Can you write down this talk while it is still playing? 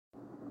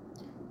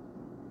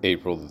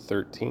April the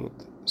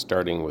 13th,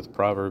 starting with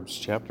Proverbs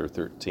chapter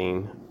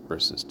 13,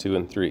 verses 2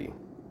 and 3.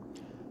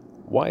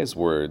 Wise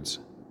words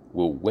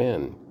will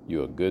win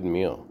you a good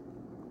meal,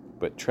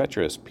 but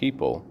treacherous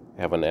people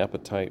have an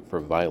appetite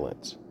for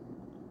violence.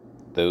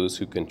 Those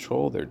who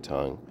control their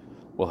tongue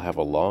will have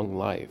a long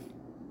life.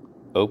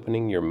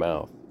 Opening your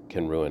mouth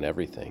can ruin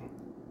everything.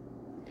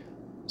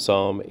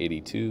 Psalm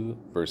 82,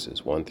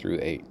 verses 1 through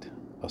 8,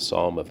 a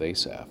psalm of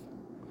Asaph.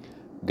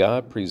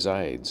 God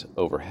presides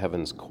over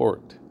heaven's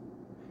court.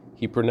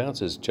 He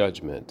pronounces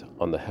judgment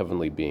on the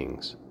heavenly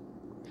beings.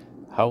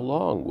 How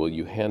long will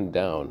you hand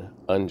down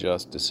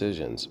unjust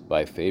decisions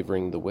by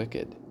favoring the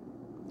wicked?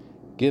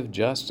 Give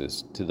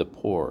justice to the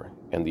poor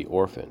and the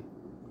orphan.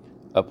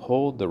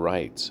 Uphold the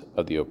rights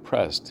of the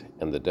oppressed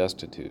and the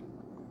destitute.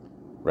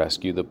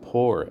 Rescue the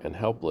poor and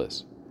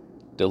helpless.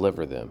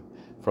 Deliver them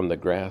from the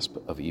grasp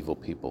of evil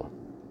people.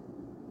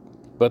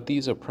 But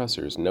these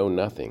oppressors know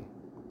nothing.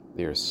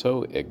 They are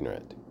so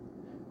ignorant.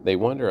 They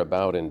wander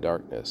about in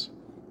darkness,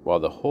 while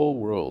the whole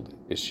world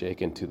is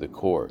shaken to the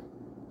core.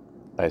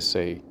 I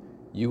say,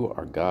 you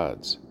are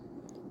God's.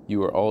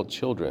 You are all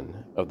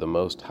children of the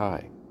Most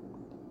High,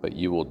 but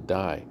you will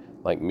die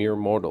like mere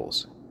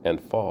mortals and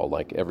fall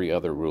like every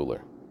other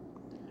ruler.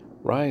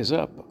 Rise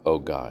up, O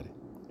God,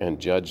 and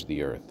judge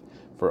the earth,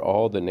 for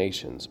all the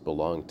nations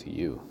belong to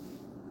you.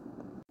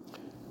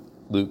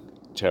 Luke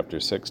chapter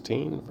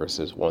 16,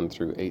 verses 1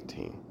 through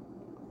 18.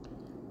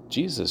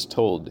 Jesus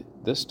told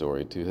this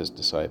story to his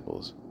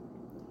disciples.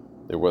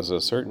 There was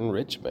a certain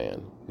rich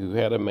man who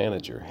had a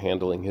manager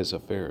handling his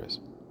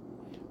affairs.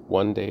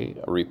 One day,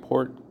 a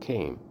report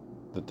came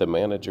that the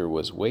manager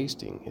was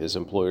wasting his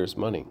employer's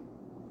money.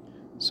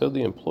 So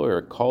the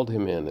employer called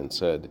him in and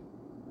said,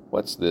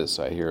 "What's this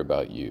I hear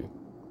about you?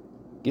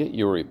 Get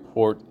your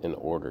report in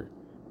order,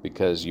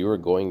 because you are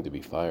going to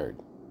be fired."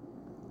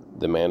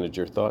 The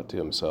manager thought to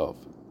himself,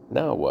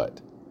 "Now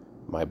what?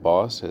 My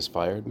boss has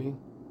fired me?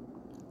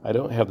 I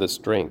don't have the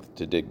strength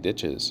to dig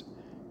ditches,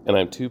 and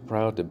I'm too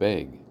proud to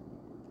beg.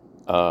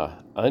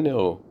 I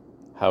know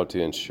how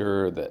to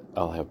ensure that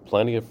I'll have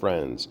plenty of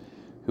friends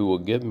who will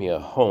give me a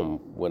home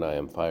when I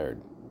am fired."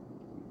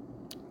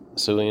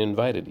 So he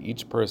invited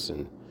each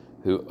person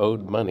who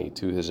owed money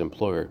to his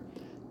employer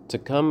to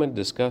come and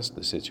discuss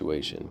the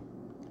situation.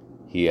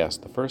 He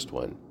asked the first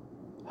one,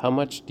 "How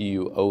much do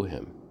you owe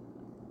him?"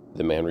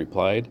 The man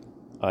replied,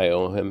 "I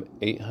owe him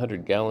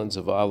 800 gallons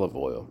of olive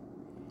oil."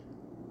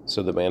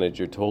 So the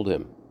manager told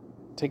him,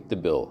 "Take the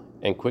bill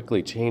and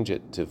quickly change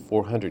it to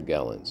 400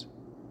 gallons.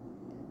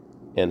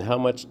 "And how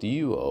much do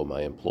you owe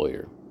my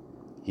employer?"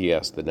 he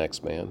asked the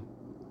next man.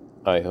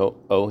 "I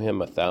owe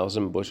him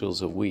 1,000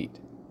 bushels of wheat,"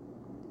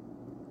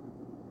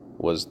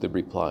 was the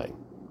reply.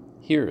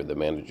 "Here," the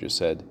manager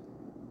said,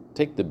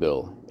 "take the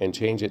bill and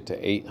change it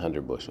to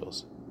 800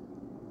 bushels.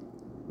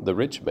 The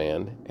rich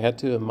man had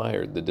to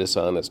admire the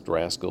dishonest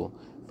rascal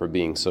for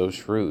being so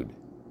shrewd.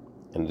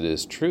 And it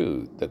is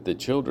true that the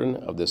children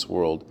of this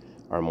world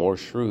are more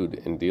shrewd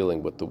in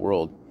dealing with the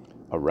world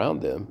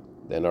around them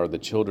than are the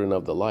children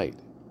of the light.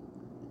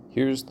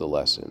 Here's the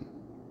lesson.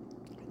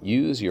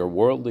 Use your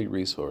worldly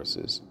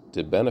resources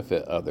to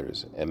benefit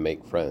others and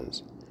make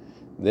friends.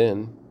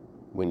 Then,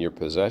 when your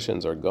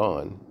possessions are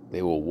gone,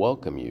 they will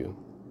welcome you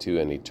to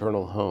an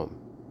eternal home.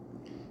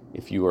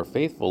 If you are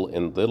faithful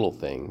in little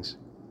things,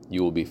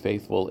 you will be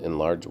faithful in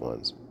large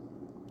ones.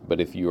 But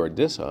if you are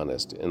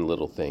dishonest in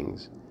little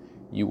things,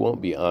 you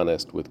won't be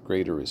honest with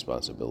greater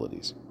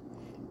responsibilities.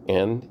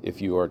 And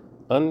if you are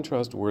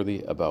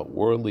untrustworthy about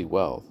worldly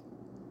wealth,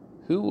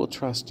 who will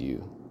trust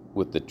you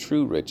with the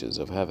true riches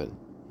of heaven?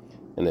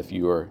 And if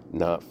you are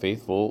not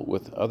faithful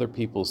with other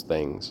people's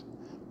things,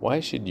 why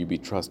should you be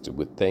trusted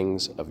with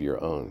things of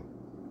your own?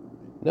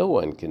 No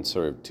one can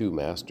serve two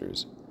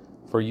masters,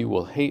 for you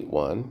will hate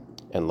one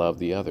and love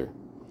the other.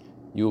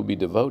 You will be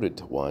devoted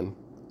to one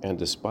and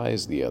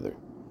despise the other.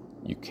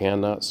 You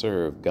cannot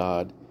serve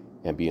God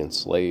and be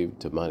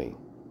enslaved to money.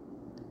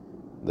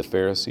 The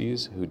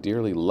Pharisees, who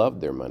dearly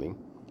loved their money,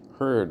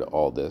 heard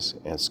all this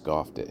and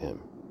scoffed at him.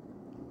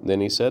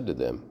 Then he said to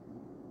them,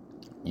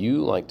 "You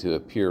like to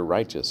appear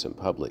righteous in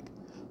public,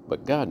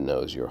 but God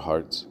knows your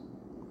hearts.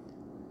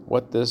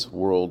 What this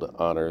world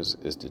honors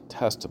is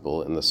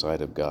detestable in the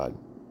sight of God.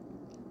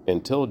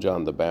 Until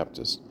John the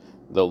Baptist,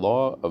 the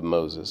law of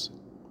Moses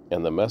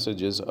and the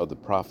messages of the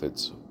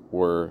prophets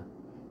were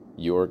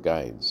your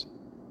guides.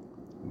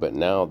 But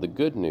now the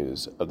good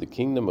news of the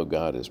kingdom of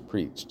God is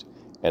preached,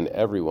 and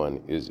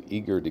everyone is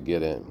eager to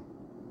get in.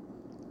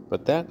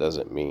 But that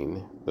doesn't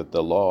mean that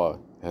the law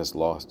has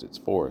lost its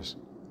force.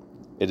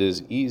 It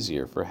is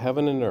easier for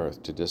heaven and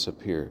earth to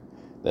disappear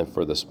than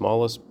for the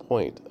smallest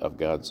point of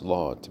God's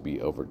law to be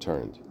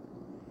overturned.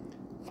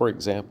 For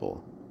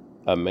example,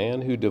 a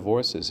man who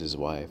divorces his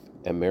wife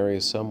and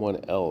marries someone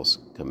else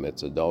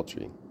commits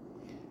adultery,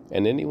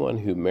 and anyone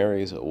who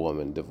marries a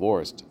woman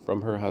divorced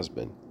from her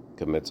husband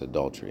commits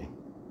adultery."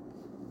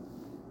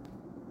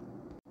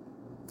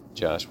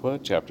 Joshua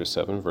chapter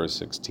 7, verse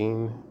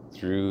 16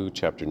 through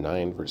chapter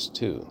 9, verse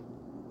 2.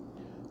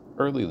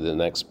 Early the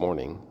next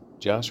morning,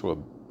 Joshua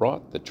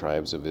brought the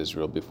tribes of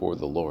Israel before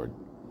the Lord,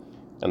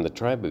 and the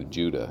tribe of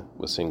Judah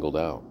was singled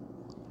out.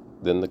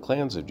 Then the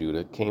clans of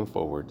Judah came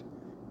forward,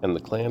 and the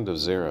clan of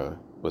Zerah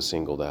was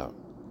singled out.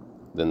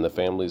 Then the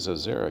families of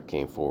Zerah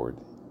came forward,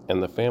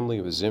 and the family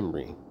of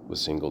Zimri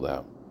was singled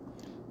out.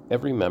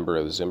 Every member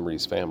of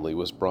Zimri's family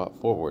was brought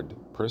forward,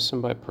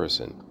 person by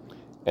person,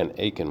 and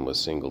Achan was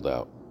singled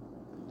out.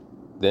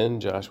 Then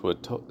Joshua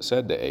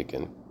said to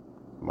Achan,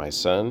 "My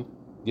son,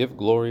 give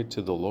glory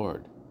to the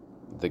Lord,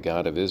 the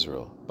God of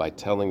Israel, by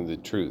telling the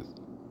truth.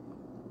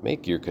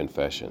 Make your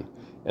confession,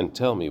 and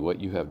tell me what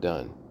you have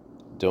done.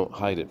 Don't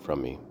hide it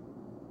from me."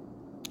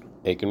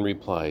 Achan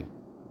replied,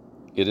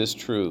 "It is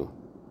true.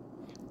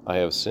 I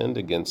have sinned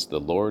against the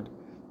Lord,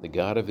 the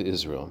God of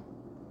Israel.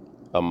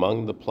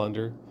 Among the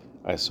plunder,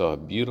 I saw a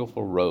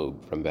beautiful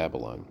robe from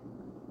Babylon,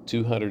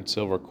 200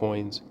 silver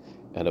coins,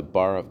 and a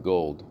bar of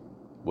gold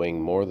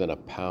weighing more than a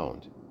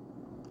pound.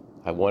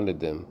 I wanted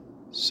them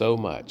so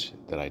much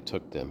that I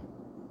took them.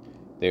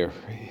 They are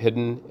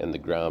hidden in the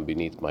ground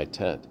beneath my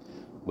tent,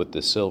 with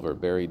the silver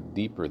buried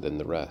deeper than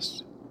the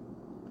rest."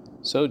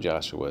 So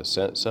Joshua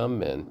sent some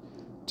men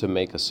to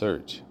make a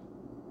search.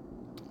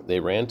 They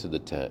ran to the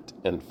tent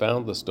and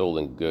found the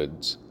stolen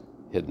goods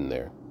hidden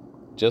there,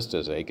 just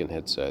as Achan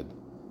had said,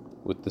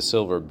 with the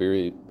silver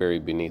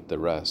buried beneath the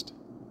rest.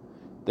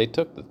 They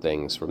took the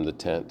things from the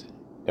tent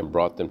and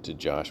brought them to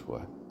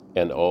Joshua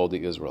and all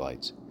the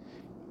Israelites.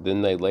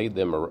 Then they laid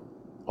them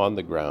on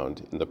the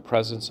ground in the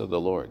presence of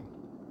the Lord.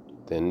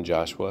 Then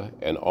Joshua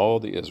and all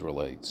the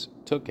Israelites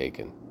took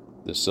Achan,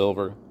 the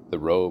silver, the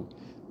robe,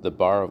 the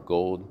bar of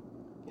gold,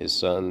 his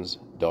sons,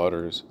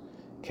 daughters,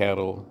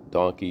 cattle,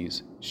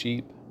 donkeys,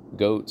 sheep,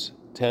 goats,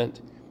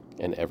 tent,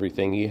 and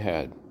everything he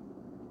had,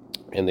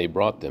 and they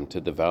brought them to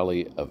the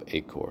valley of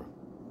Achor.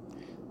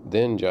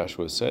 Then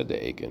Joshua said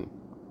to Achan,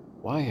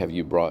 "Why have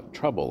you brought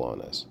trouble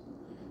on us?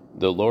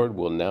 The Lord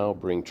will now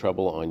bring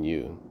trouble on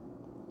you."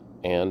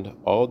 And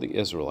all the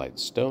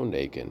Israelites stoned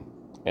Achan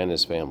and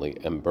his family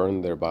and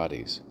burned their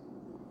bodies.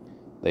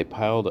 They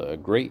piled a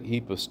great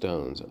heap of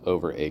stones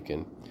over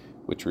Achan,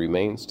 which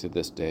remains to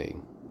this day.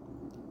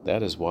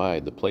 That is why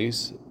the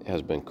place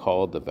has been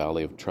called the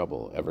Valley of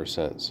Trouble ever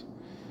since.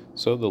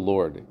 So the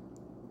Lord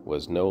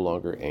was no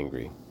longer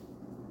angry.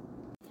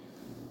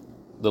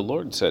 The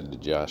Lord said to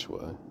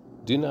Joshua,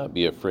 "Do not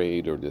be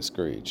afraid or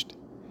discouraged.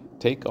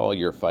 Take all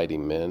your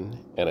fighting men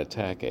and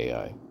attack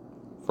Ai,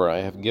 for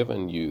I have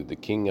given you the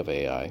king of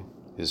Ai,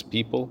 his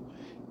people,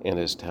 and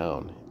his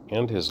town,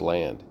 and his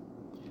land.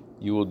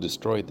 You will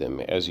destroy them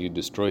as you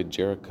destroyed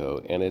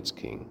Jericho and its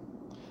king.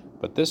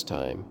 But this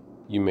time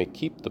you may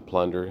keep the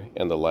plunder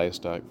and the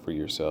livestock for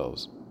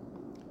yourselves.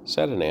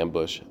 Set an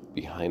ambush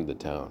behind the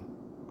town."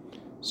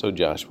 So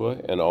Joshua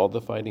and all the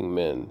fighting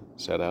men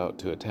set out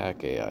to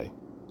attack Ai.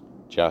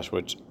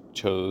 Joshua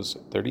chose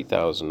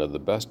 30,000 of the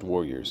best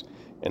warriors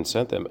and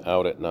sent them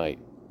out at night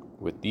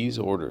with these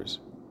orders: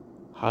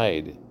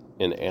 "Hide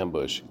in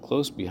ambush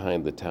close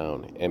behind the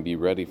town and be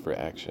ready for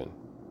action.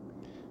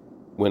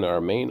 When our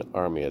main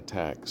army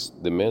attacks,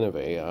 the men of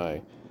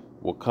Ai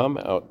will come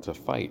out to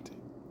fight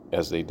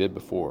as they did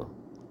before,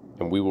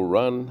 and we will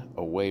run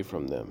away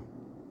from them.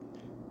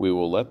 We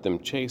will let them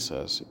chase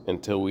us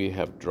until we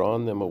have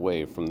drawn them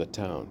away from the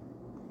town,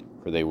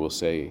 for they will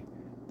say,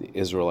 'The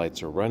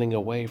Israelites are running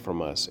away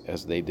from us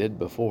as they did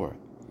before.'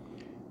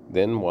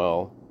 Then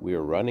while we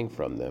are running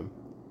from them,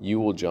 you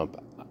will jump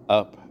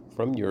up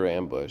from your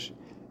ambush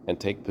and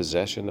take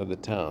possession of the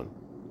town,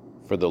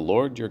 for the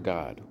Lord your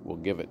God will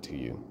give it to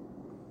you.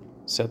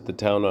 Set the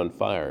town on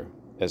fire,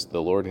 as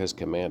the Lord has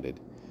commanded.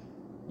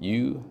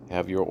 You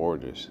have your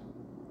orders."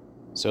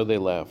 So they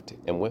left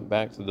and went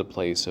back to the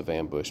place of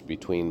ambush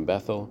between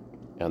Bethel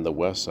and the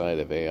west side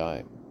of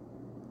Ai.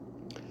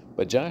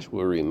 But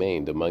Joshua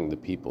remained among the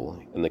people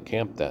in the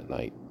camp that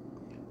night.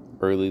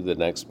 Early the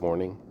next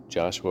morning,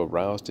 Joshua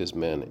roused his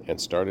men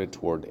and started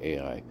toward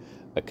Ai,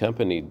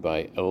 accompanied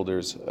by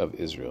elders of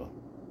Israel.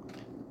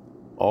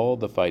 All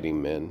the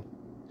fighting men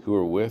who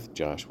were with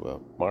Joshua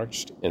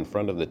marched in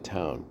front of the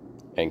town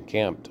and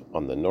camped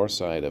on the north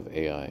side of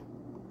Ai,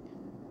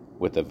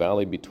 with a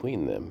valley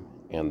between them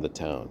and the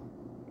town.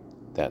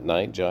 That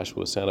night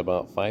Joshua sent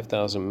about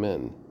 5,000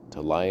 men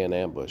to lie in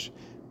ambush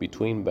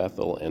between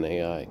Bethel and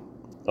Ai,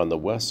 on the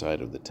west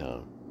side of the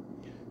town.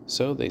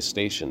 So they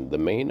stationed the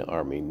main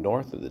army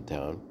north of the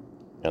town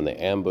and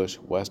the ambush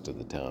west of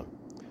the town.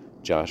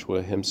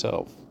 Joshua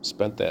himself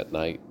spent that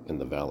night in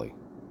the valley.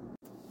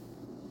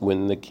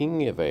 When the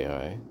king of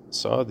Ai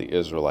saw the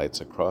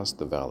Israelites across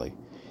the valley,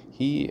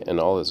 he and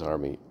all his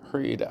army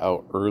hurried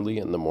out early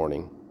in the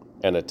morning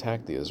and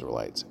attacked the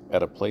Israelites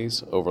at a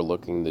place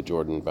overlooking the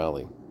Jordan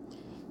Valley.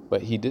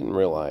 But he didn't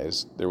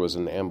realize there was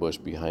an ambush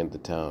behind the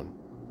town.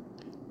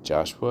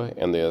 Joshua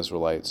and the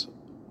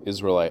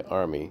Israelite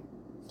army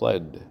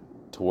fled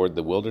toward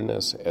the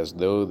wilderness as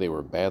though they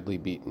were badly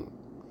beaten.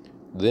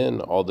 Then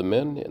all the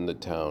men in the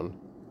town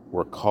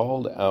were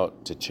called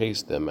out to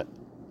chase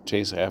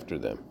after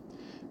them.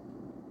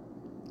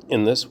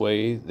 In this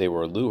way they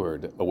were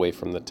lured away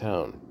from the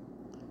town.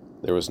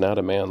 There was not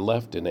a man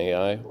left in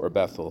Ai or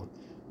Bethel,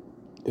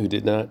 who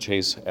did not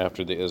chase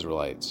after the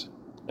Israelites,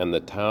 and the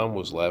town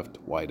was left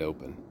wide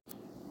open.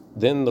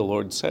 Then the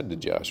Lord said to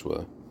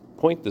Joshua,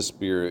 "Point the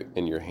spear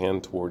in your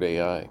hand toward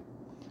Ai,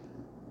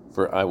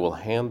 for I will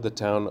hand the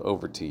town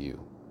over to you."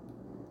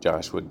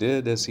 Joshua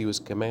did as he was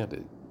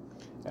commanded.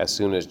 As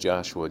soon as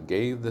Joshua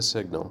gave the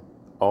signal,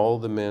 all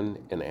the men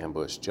in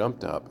ambush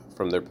jumped up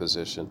from their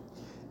position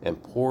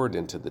and poured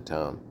into the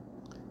town.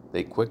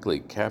 They quickly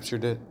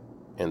captured it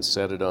and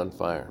set it on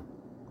fire.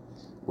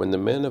 When the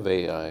men of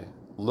Ai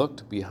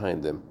looked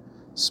behind them,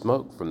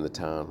 smoke from the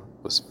town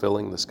was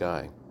filling the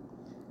sky,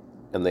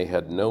 and they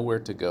had nowhere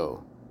to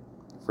go,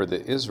 for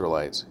the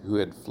Israelites who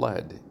had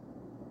fled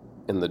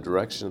in the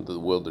direction of the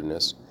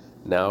wilderness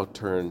now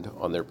turned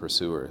on their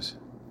pursuers.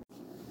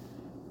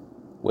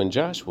 When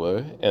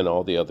Joshua and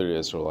all the other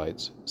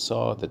Israelites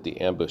saw that the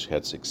ambush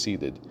had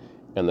succeeded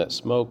and that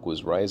smoke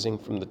was rising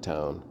from the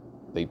town,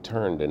 they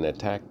turned and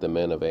attacked the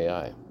men of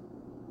Ai.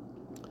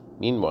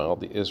 Meanwhile,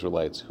 the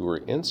Israelites who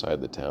were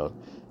inside the town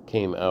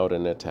came out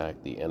and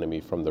attacked the enemy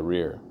from the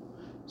rear.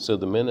 So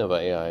the men of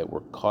Ai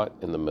were caught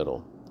in the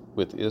middle,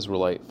 with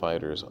Israelite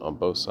fighters on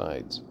both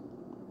sides.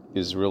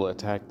 Israel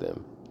attacked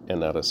them, and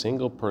not a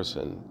single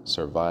person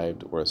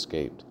survived or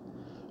escaped.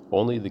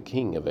 Only the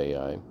king of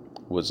Ai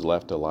was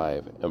left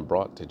alive and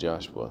brought to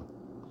Joshua.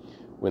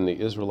 When the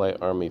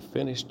Israelite army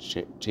finished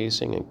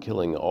chasing and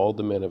killing all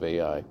the men of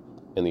Ai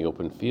in the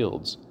open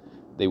fields,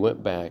 they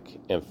went back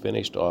and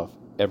finished off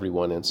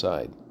everyone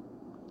inside.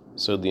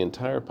 So the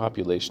entire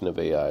population of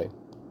Ai,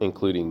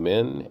 including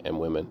men and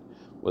women,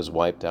 was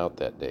wiped out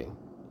that day,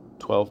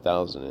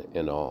 12,000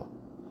 in all.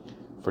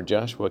 For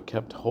Joshua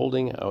kept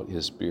holding out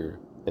his spear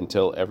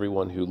until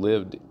everyone who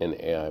lived in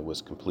Ai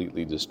was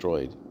completely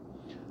destroyed.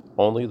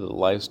 Only the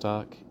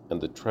livestock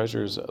and the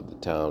treasures of the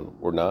town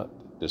were not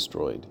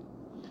destroyed,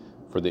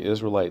 for the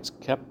Israelites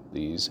kept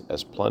these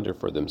as plunder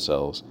for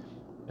themselves,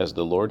 as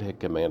the Lord had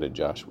commanded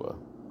Joshua.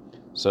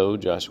 So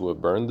Joshua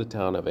burned the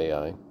town of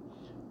Ai,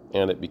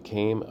 and it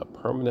became a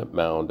permanent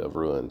mound of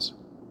ruins,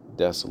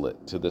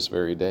 desolate to this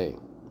very day.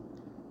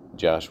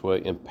 Joshua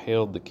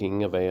impaled the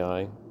king of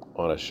Ai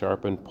on a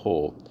sharpened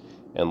pole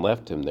and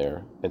left him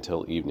there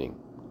until evening.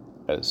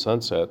 At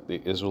sunset,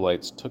 the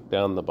Israelites took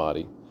down the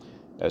body,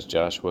 as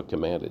Joshua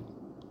commanded,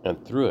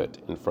 and threw it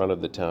in front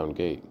of the town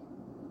gate.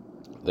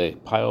 They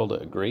piled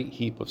a great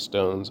heap of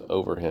stones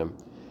over him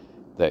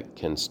that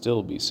can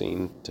still be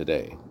seen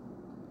today.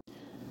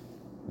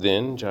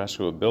 Then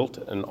Joshua built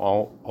an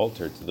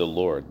altar to the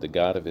Lord, the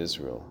God of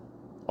Israel,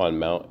 on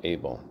Mount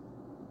Ebal.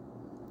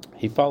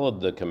 He followed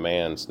the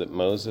commands that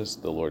Moses,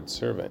 the Lord's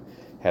servant,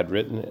 had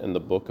written in the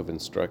book of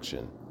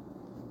instruction.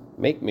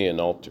 "Make me an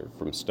altar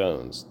from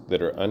stones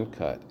that are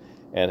uncut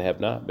and have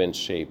not been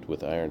shaped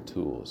with iron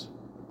tools."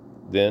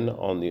 Then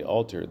on the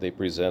altar they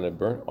presented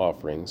burnt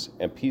offerings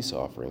and peace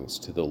offerings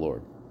to the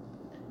Lord.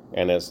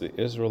 And as the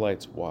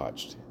Israelites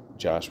watched,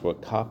 Joshua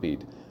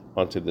copied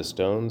onto the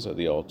stones of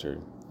the altar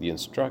the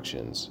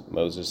instructions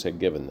Moses had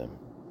given them.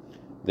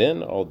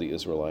 Then all the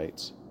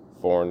Israelites,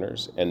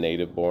 foreigners and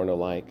native born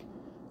alike,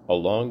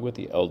 along with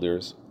the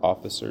elders,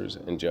 officers,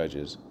 and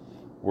judges,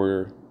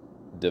 were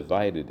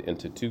divided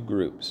into two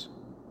groups.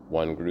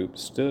 One group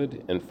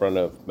stood in front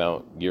of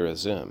Mount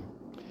Gerizim,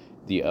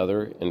 the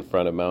other in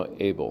front of Mount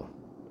Ebal.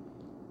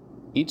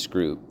 Each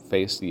group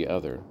faced the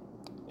other,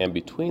 and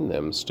between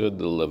them stood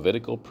the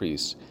Levitical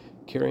priests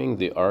carrying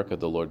the ark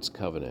of the Lord's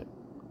covenant.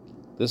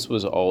 This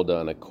was all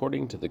done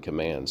according to the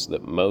commands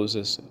that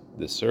Moses,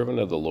 the servant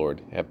of the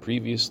Lord, had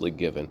previously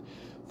given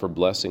for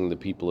blessing the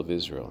people of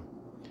Israel.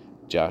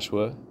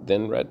 Joshua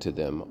then read to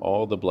them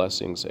all the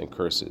blessings and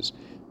curses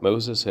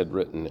Moses had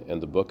written in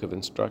the book of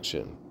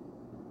instruction.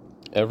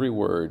 Every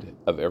word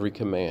of every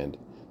command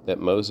that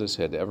Moses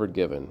had ever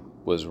given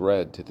was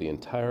read to the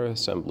entire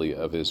assembly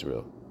of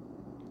Israel,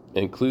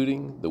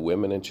 including the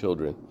women and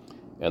children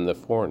and the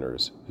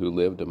foreigners who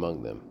lived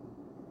among them.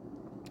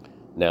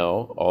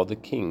 Now all the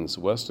kings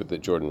west of the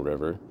Jordan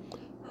River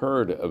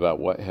heard about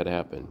what had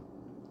happened.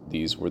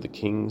 These were the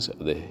kings of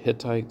the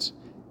Hittites,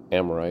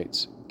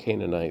 Amorites,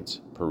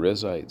 Canaanites,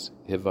 Perizzites,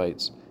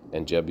 Hivites,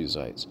 and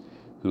Jebusites,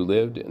 who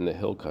lived in the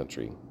hill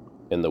country,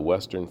 in the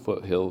western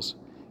foothills,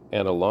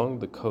 and along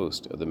the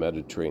coast of the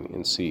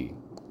Mediterranean Sea,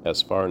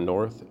 as far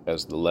north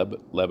as the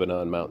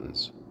Lebanon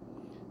mountains.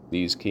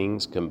 These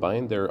kings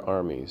combined their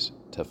armies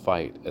to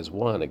fight as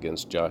one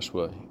against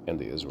Joshua and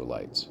the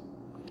Israelites.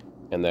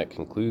 And that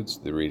concludes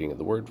the reading of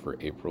the Word for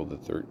April the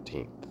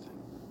 13th.